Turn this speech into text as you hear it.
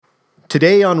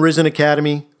Today on Risen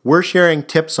Academy, we're sharing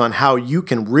tips on how you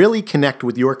can really connect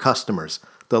with your customers,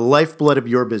 the lifeblood of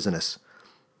your business.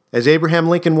 As Abraham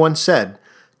Lincoln once said,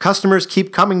 customers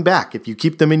keep coming back if you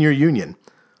keep them in your union.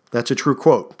 That's a true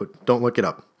quote, but don't look it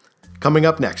up. Coming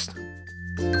up next.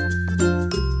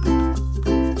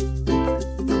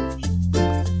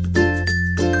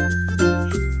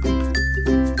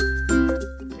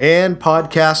 And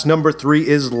podcast number 3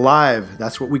 is live.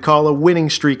 That's what we call a winning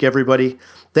streak, everybody.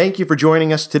 Thank you for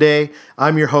joining us today.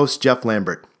 I'm your host, Jeff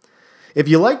Lambert. If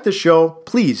you like the show,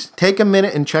 please take a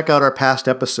minute and check out our past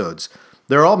episodes.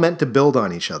 They're all meant to build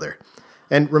on each other.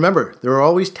 And remember, there are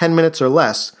always 10 minutes or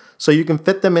less, so you can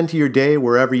fit them into your day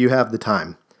wherever you have the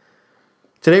time.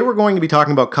 Today we're going to be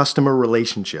talking about customer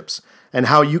relationships and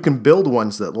how you can build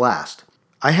ones that last.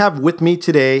 I have with me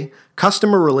today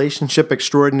customer relationship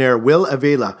extraordinaire Will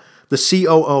Avila, the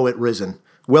COO at Risen.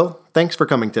 Will, thanks for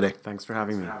coming today. Thanks for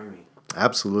having me.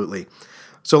 Absolutely.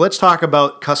 So let's talk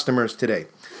about customers today.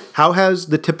 How has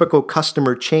the typical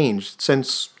customer changed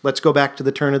since, let's go back to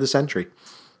the turn of the century?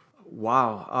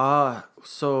 Wow.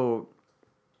 So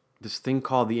this thing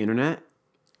called the internet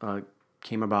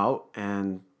came about,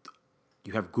 and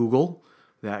you have Google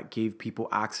that gave people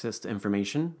access to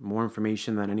information, more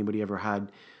information than anybody ever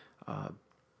had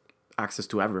access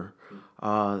to ever.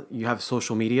 You have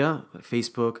social media, like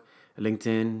Facebook,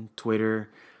 LinkedIn, Twitter.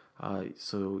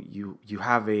 So you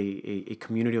have a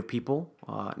community of people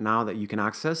now that you can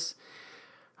access.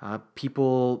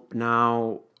 People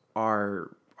now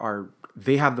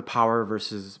they have the power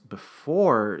versus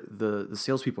before the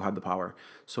salespeople had the power.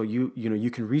 So you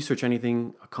can research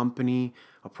anything, a company,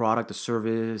 a product, a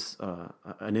service,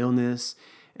 an illness,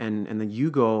 and then you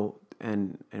go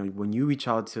and when you reach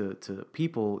out to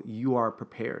people, you are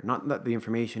prepared. Not that the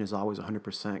information is always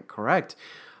 100% correct,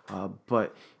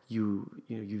 but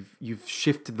you've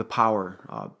shifted the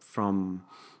power from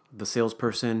the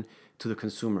salesperson to the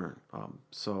consumer.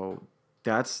 So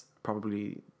that's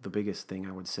probably the biggest thing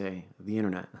I would say, the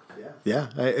internet. Yeah.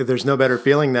 There's no better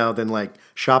feeling now than like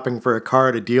shopping for a car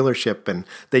at a dealership and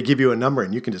they give you a number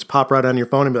and you can just pop right on your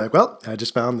phone and be like, well, I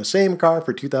just found the same car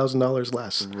for $2,000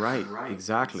 less. Right,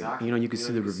 exactly. You can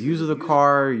see the reviews of the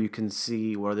car. You can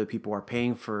see what other people are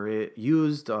paying for it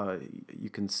used. You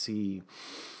can see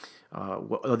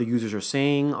what other users are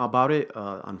saying about it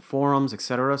on forums,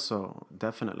 etc. So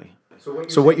definitely.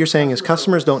 So what you're saying is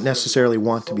customers don't necessarily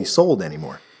want to be sold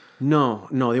anymore. No,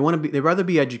 they rather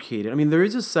be educated. I mean, there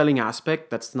is a selling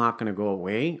aspect that's not going to go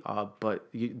away, but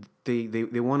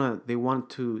they want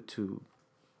to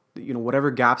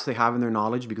whatever gaps they have in their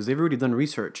knowledge, because they've already done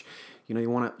research. They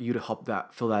want you to help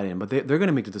fill that in, but they're going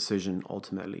to make the decision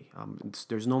ultimately.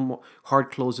 There's no more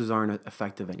hard closes aren't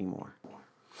effective anymore.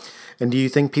 And do you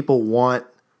think people want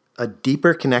a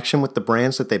deeper connection with the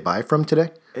brands that they buy from today?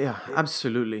 Yeah,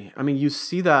 absolutely. I mean, you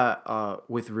see that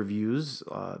with reviews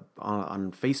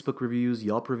on Facebook reviews,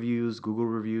 Yelp reviews, Google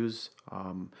reviews.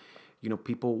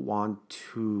 People want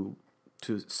to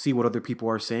see what other people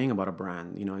are saying about a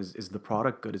brand. Is the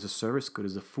product good? Is the service good?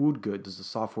 Is the food good? Does the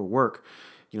software work?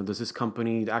 Does this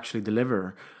company actually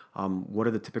deliver? What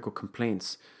are the typical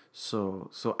complaints? So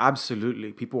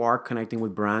absolutely, people are connecting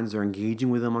with brands. They're engaging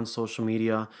with them on social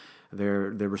media.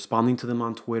 They're responding to them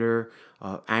on Twitter,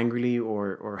 angrily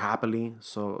or happily.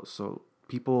 So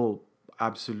people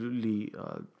absolutely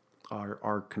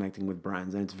are connecting with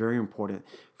brands, and it's very important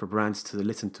for brands to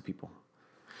listen to people.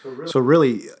 So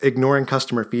really, ignoring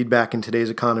customer feedback in today's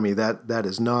economy, that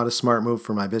is not a smart move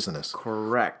for my business.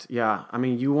 Correct. Yeah. I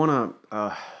mean, you want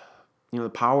to, the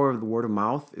power of the word of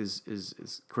mouth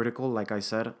is critical. Like I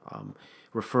said,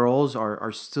 referrals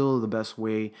are still the best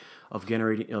way of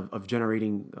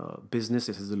generating business.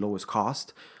 This is the lowest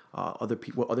cost.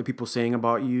 What other people saying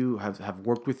about you have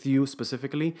worked with you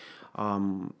specifically.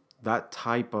 That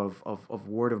type of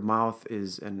word of mouth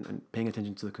and paying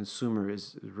attention to the consumer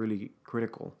is really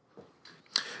critical.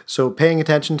 So paying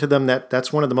attention to them,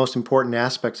 that's one of the most important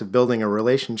aspects of building a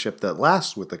relationship that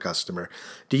lasts with the customer.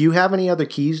 Do you have any other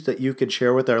keys that you could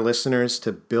share with our listeners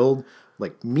to build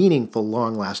like meaningful,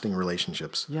 long-lasting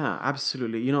relationships? Yeah,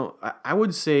 absolutely. I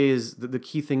would say is the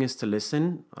key thing is to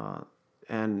listen,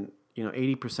 and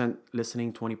 80%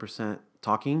 listening, 20%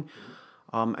 talking.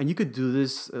 And you could do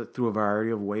this through a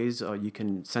variety of ways. You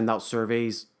can send out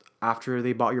surveys after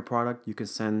they bought your product. You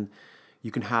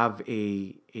can have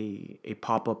a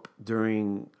pop-up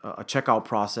during a checkout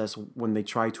process when they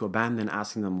try to abandon,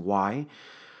 asking them why.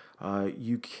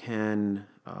 You can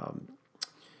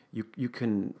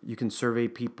survey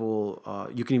people.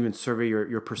 You can even survey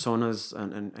your personas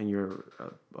and your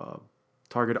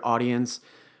target audience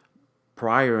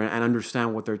prior and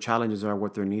understand what their challenges are,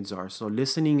 what their needs are. So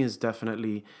listening is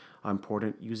definitely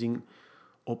important. Using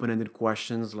open-ended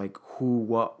questions like who,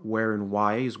 what, where, and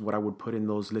why is what I would put in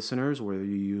those listeners, whether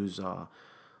you use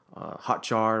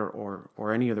Hotjar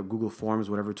or any other Google Forms,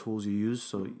 whatever tools you use.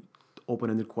 So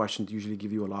open-ended questions usually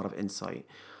give you a lot of insight.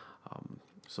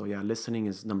 So yeah, listening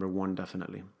is number one,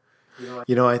 definitely.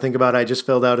 I think about I just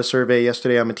filled out a survey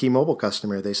yesterday. I'm a T-Mobile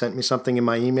customer. They sent me something in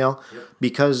my email.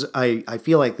 Because I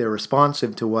feel like they're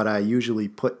responsive to what I usually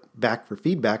put back for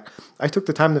feedback. I took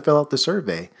the time to fill out the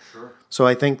survey. Sure. So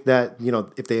I think that,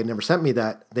 if they had never sent me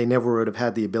that, they never would have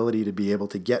had the ability to be able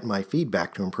to get my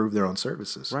feedback to improve their own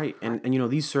services. Right. And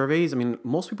these surveys, I mean,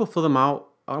 most people fill them out.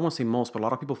 I don't want to say most, but a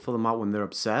lot of people fill them out when they're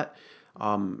upset.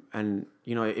 And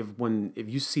if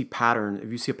you see a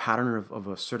pattern of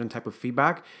a certain type of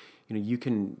feedback, you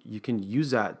can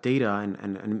use that data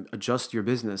and adjust your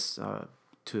business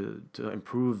to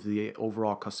improve the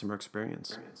overall customer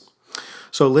experience.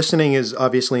 So listening is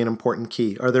obviously an important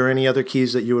key. Are there any other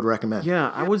keys that you would recommend? Yeah,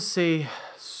 I would say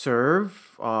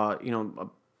serve.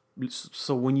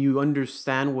 So when you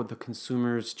understand what the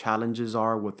consumer's challenges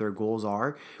are, what their goals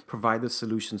are, provide the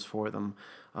solutions for them.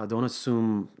 Don't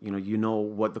assume you know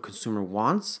what the consumer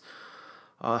wants.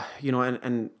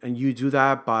 And you do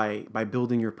that by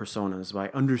building your personas, by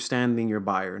understanding your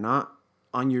buyer, not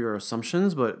on your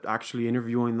assumptions, but actually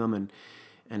interviewing them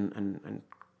and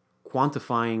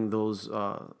quantifying those,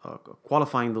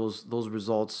 qualifying those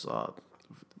results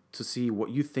to see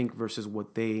what you think versus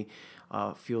what they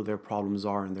feel their problems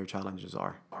are and their challenges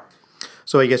are.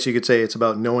 So I guess you could say it's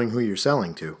about knowing who you're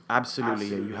selling to. Absolutely.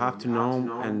 Yeah, you have to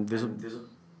know, and there's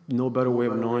no better way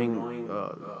of knowing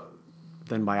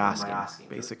than by asking,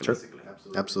 basically. Sure.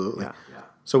 Absolutely. Yeah.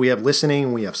 So we have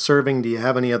listening, we have serving. Do you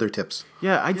have any other tips?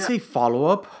 Yeah, I'd say follow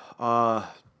up.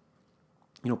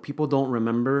 People don't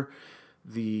remember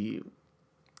the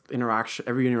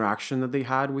every interaction that they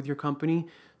had with your company.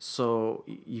 So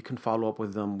you can follow up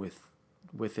with them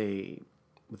with a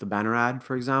banner ad,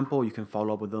 for example. You can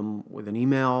follow up with them with an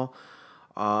email.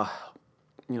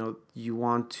 You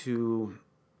want to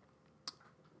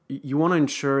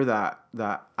ensure that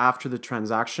after the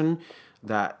transaction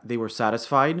that they were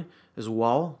satisfied as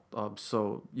well.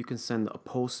 So you can send a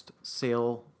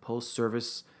post-sale,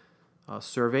 post-service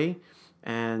survey,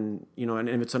 and and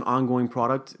if it's an ongoing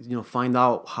product, find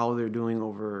out how they're doing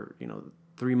over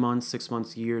 3 months, 6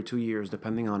 months, year, 2 years,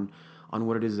 depending on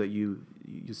what it is that you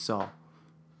sell.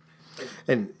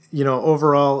 And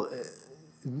overall,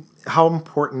 how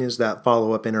important is that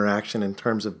follow-up interaction in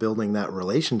terms of building that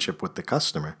relationship with the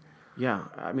customer? Yeah,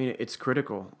 I mean, it's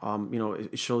critical.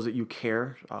 It shows that you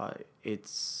care. It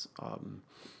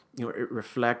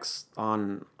reflects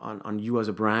on you as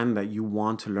a brand that you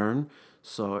want to learn.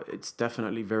 So it's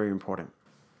definitely very important.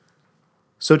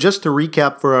 So just to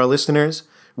recap for our listeners,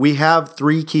 we have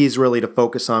 3 keys really to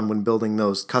focus on when building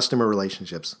those customer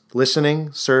relationships: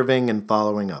 listening, serving, and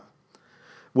following up.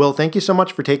 Will, thank you so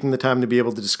much for taking the time to be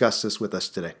able to discuss this with us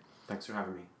today. Thanks for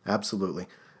having me. Absolutely.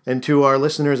 And to our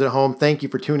listeners at home, thank you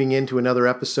for tuning in to another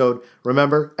episode.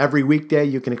 Remember, every weekday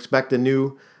you can expect a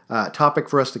new topic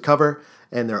for us to cover,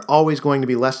 and they're always going to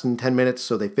be less than 10 minutes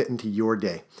so they fit into your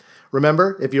day.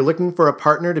 Remember, if you're looking for a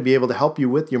partner to be able to help you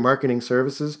with your marketing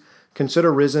services,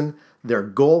 consider Risen. They're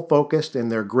goal-focused,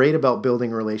 and they're great about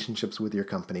building relationships with your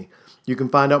company. You can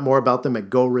find out more about them at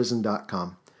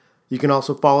gorisen.com. You can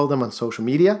also follow them on social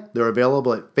media. They're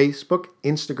available at Facebook,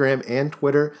 Instagram, and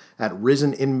Twitter at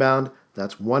Risen Inbound.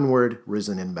 That's one word,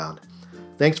 Risen Inbound.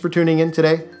 Thanks for tuning in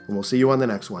today, and we'll see you on the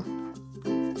next one.